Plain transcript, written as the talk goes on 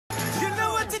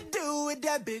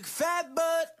that big fat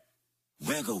butt.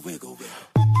 Wiggle, wiggle, wiggle.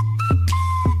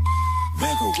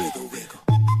 Wiggle, wiggle, wiggle.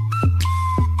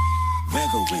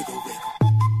 Wiggle, wiggle, wiggle.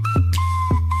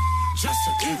 Just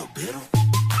a little bit of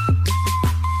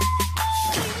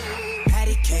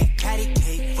patty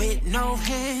cake with no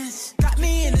hands. Got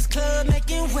me in this club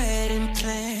making wedding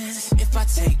plans. If I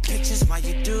take pictures while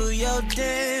you do your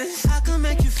dance, I can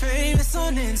make you famous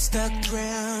on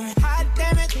Instagram. Hot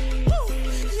damn it, woo.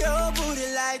 Your booty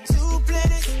like 2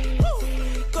 planets. Woo.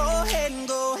 Go ahead and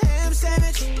go ham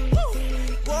sandwich. Woo.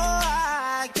 Whoa,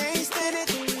 I can't stand it.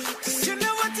 'Cause you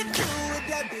know what to do with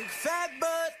that big fat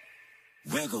butt.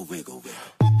 Wiggle, wiggle,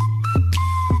 wiggle.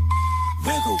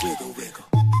 Wiggle, wiggle, wiggle.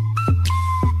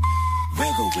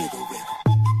 Wiggle, wiggle, wiggle.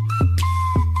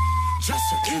 Just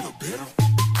a little bit of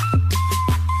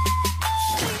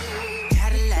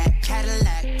Cadillac,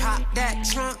 Cadillac, pop that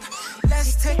trunk.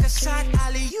 Let's take a shot,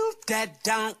 alley-oop that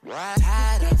dunk.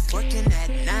 Tired of working at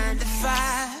 9 to